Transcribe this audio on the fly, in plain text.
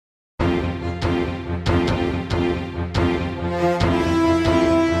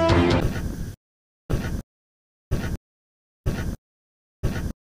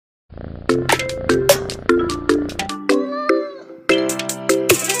Hi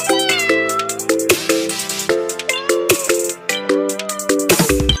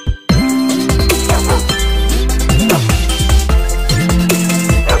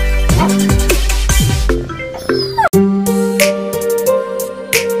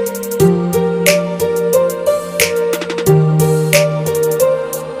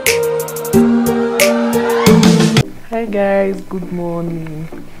guys, good morning.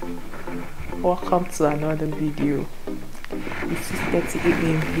 Welcome to another video. It's 6:30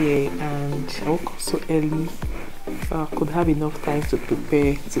 a.m. here and I woke up so early so I could have enough time to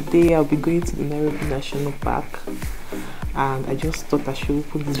prepare. Today I'll be going to the Nairobi National Park and I just thought I should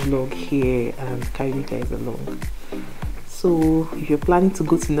open this vlog here and carry you guys along. So if you're planning to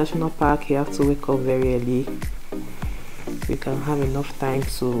go to the National Park, you have to wake up very early so you can have enough time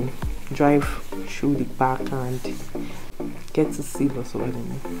to drive through the park and get to see lots of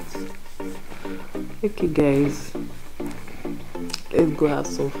animals. Okay guys, let's go have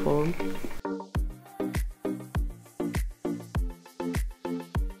some fun.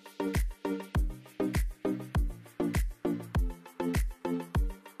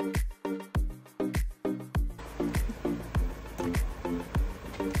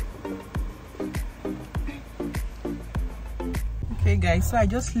 Okay guys, so I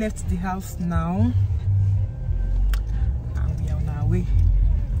just left the house now and we are on our way.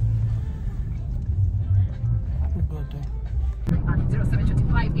 Oh God.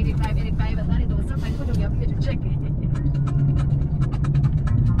 0725 85 85 and that is also my phone. We have to check it.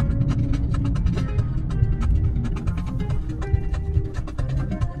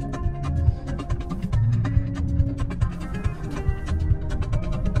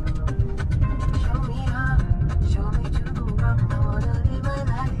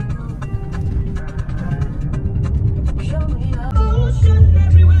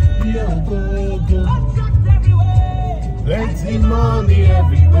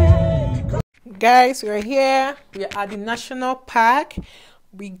 Guys, we're here. We're at the National Park.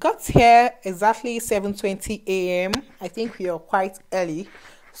 We got here exactly 7:20 a.m. I think we are quite early.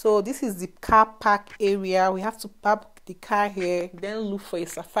 So this is the car park area. We have to park the car here, then look for a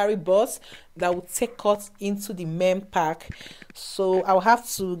safari bus that will take us into the main park. So I'll have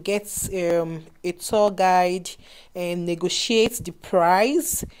to get a tour guide and negotiate the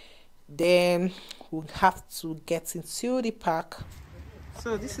price. Then we'll have to get into the park.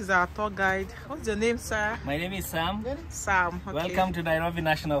 So this is our tour guide. What's your name, sir? My name is Sam. Sam. Okay. Welcome to Nairobi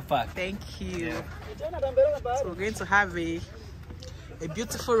National Park. Thank you. So we're going to have a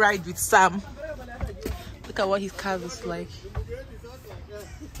beautiful ride with Sam. Look at what his car is like.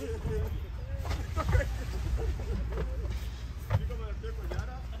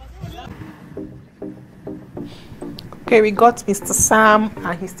 Okay, we got Mr. Sam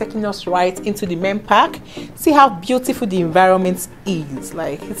and he's taking us right into the main park. See how beautiful the environment is.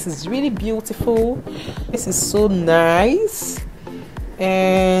 Like, this is really beautiful. This is so nice.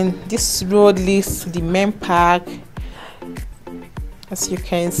 And this road leads to the main park. As you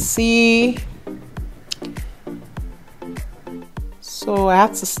can see. So I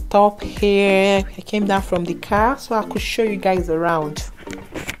had to stop here. I came down from the car so I could show you guys around.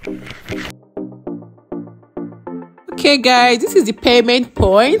 Okay guys, this is the payment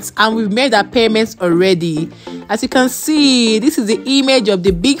point and we've made our payments already. As you can see, this is the image of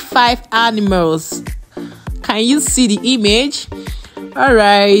the big 5 animals. Can you see the image? All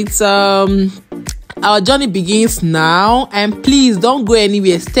right, our journey begins now, and please don't go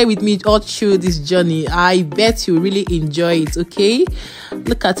anywhere. Stay with me all through this journey. I bet you really enjoy it. Okay,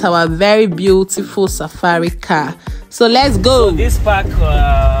 look at our very beautiful safari car. So let's go. So this park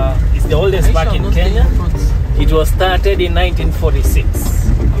is the oldest park in Kenya. It was started in 1946.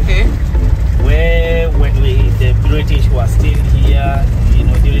 Okay. When the British were still here, you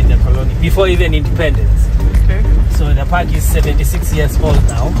know, during the colony, before even independence. Okay. So the park is 76 years old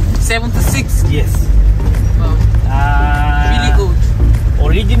now. 76? Yes. Wow. Really old.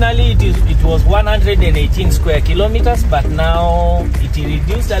 Originally it was 118 square kilometers, but now it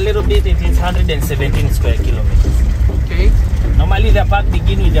reduced a little bit. It is 117 square kilometers. Okay. Normally the park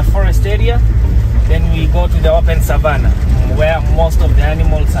begins with the forest area. Then we go to the open savanna, where most of the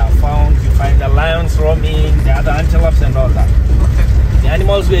animals are found. You find the lions roaming, the other antelopes and all that. Okay. The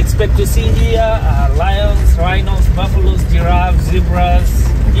animals we expect to see here are lions, rhinos, buffaloes, giraffes, zebras,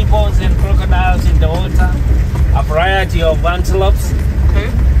 hippos and crocodiles in the water, a variety of antelopes, okay,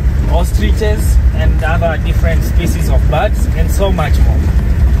 ostriches and other different species of birds, and so much more.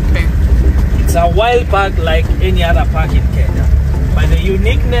 Okay. It's a wild park like any other park in Kenya. But the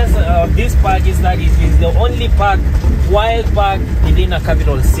uniqueness of this park is that it is the only wild park within a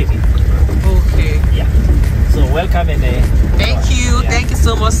capital city. Okay. Yeah. So welcome and thank you. Yeah. Thank you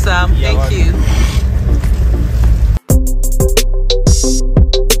so much, Sam. You're Thank you.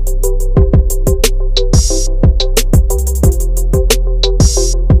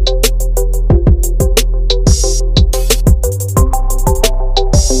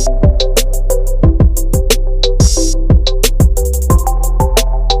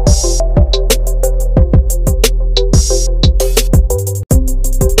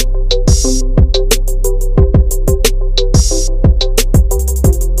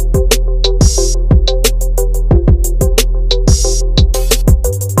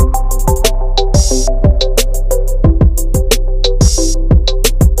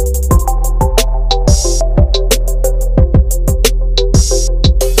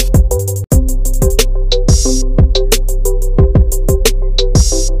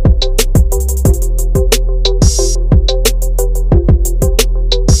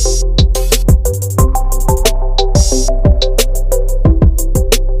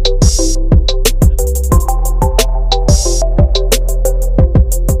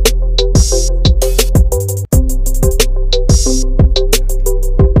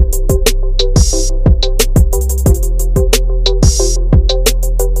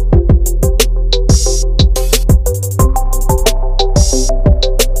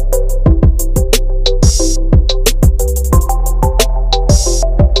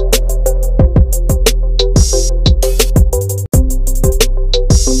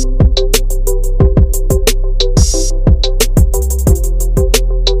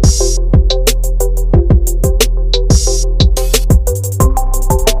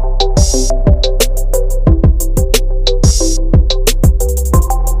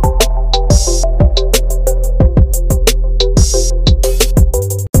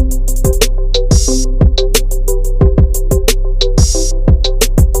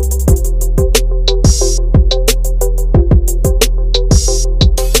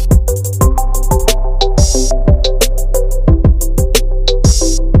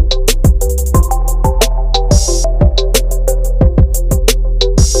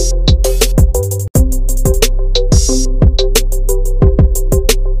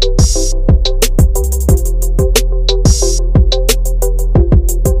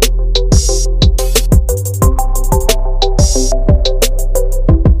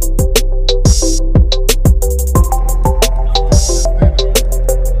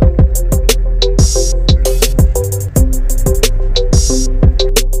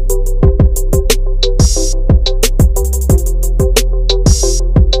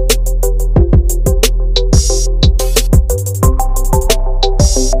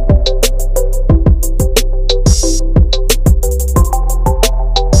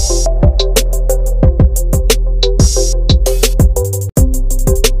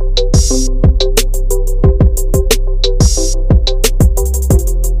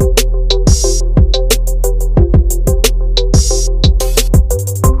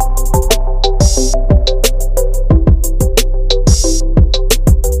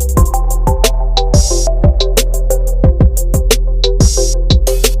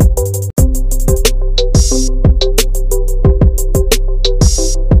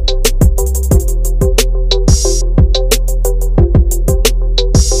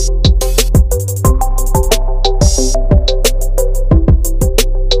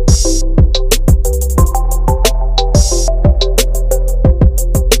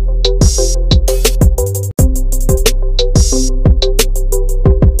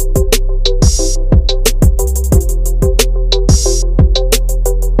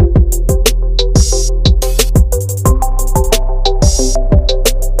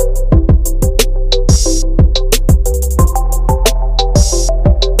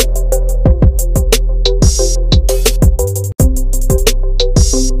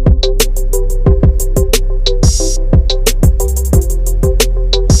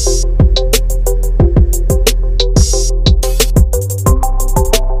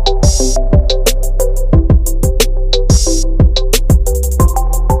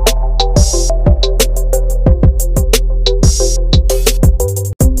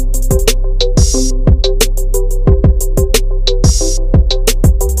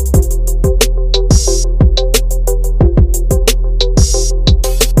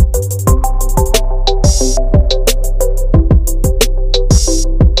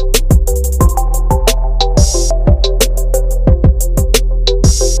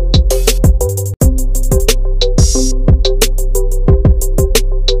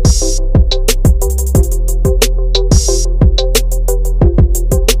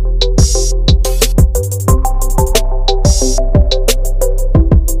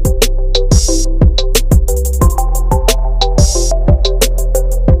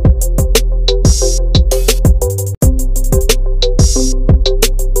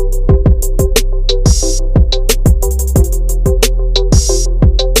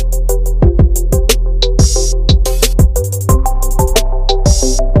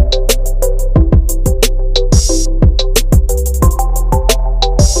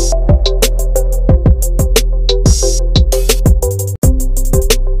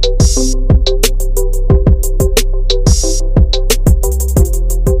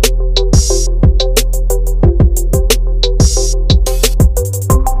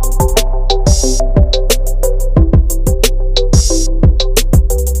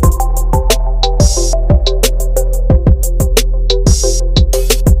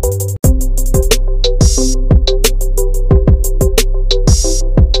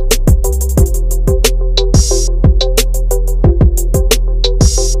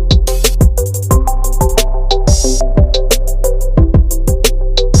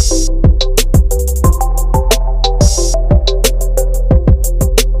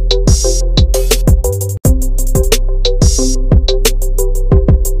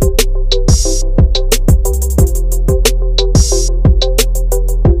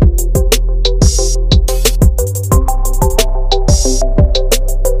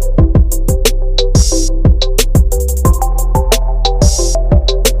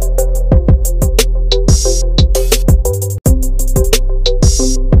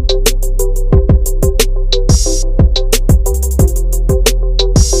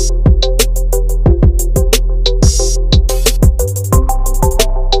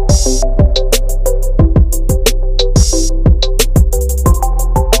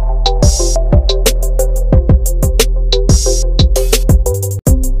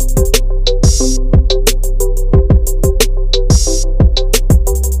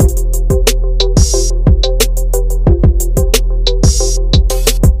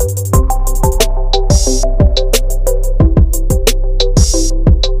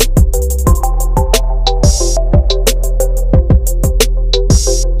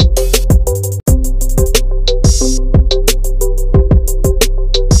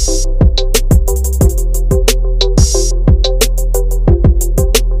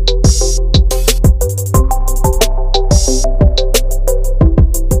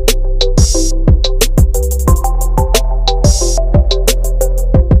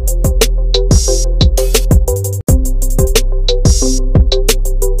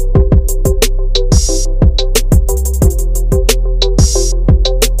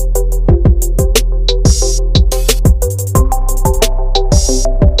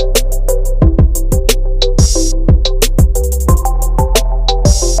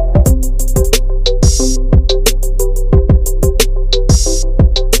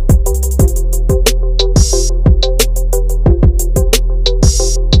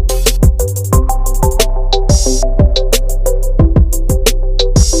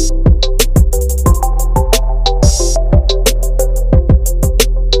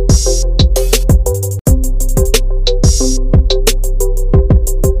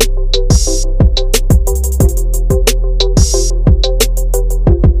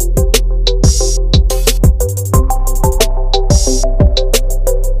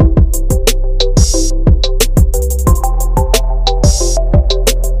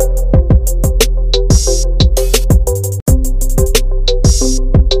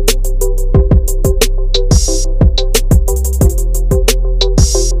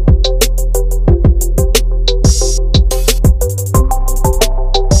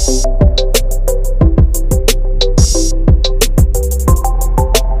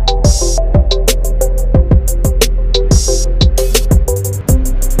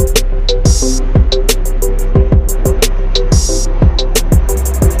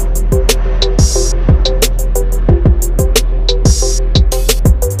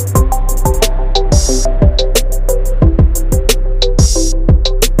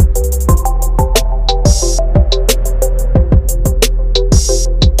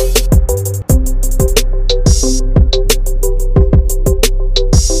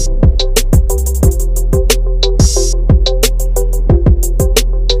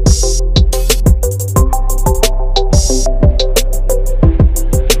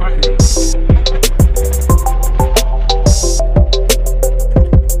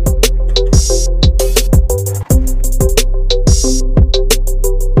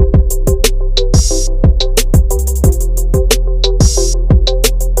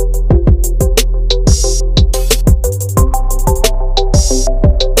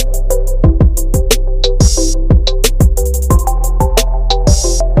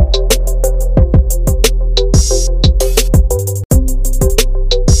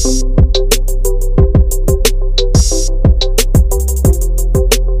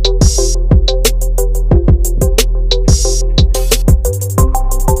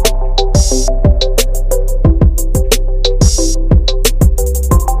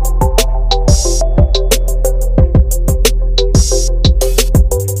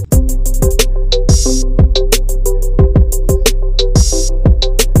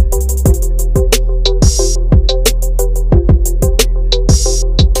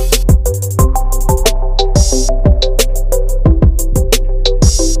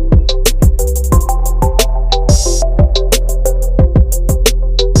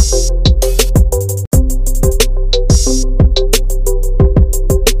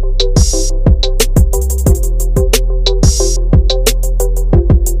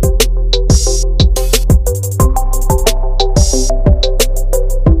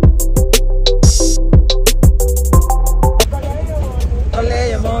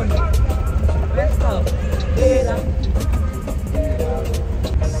 Let's go. This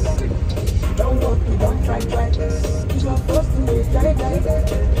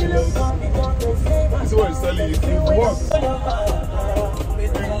is what it's telling you. If you walk.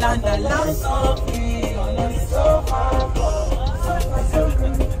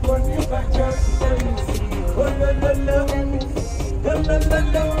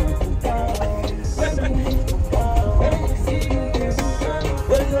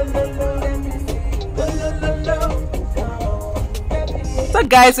 So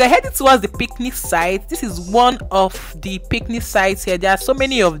guys, we're heading towards the picnic site. This is one of the picnic sites here. There are so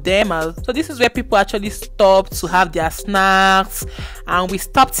many of them. So this is where people actually stop to have their snacks, and we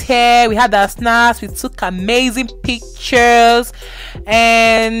stopped here, we had our snacks, we took amazing pictures,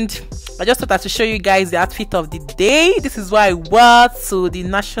 and I just thought I should show you guys the outfit of the day. This is why I went to the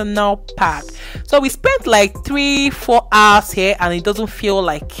national park. So we spent like 3-4 hours here, and it doesn't feel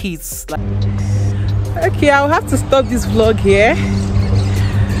like kids. Okay, I'll have to stop this vlog here.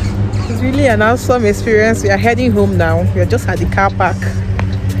 It's really an awesome experience. We are heading home now. We are just at the car park,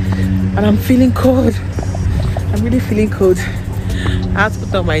 and I'm feeling cold. I'm really feeling cold. I have to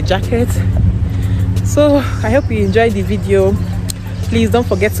put on my jacket. So I hope you enjoyed the video. Please don't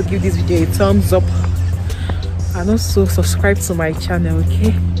forget to give this video a thumbs up, and also subscribe to my channel.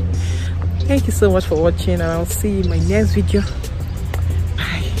 Okay, thank you so much for watching, and I'll see you in my next video.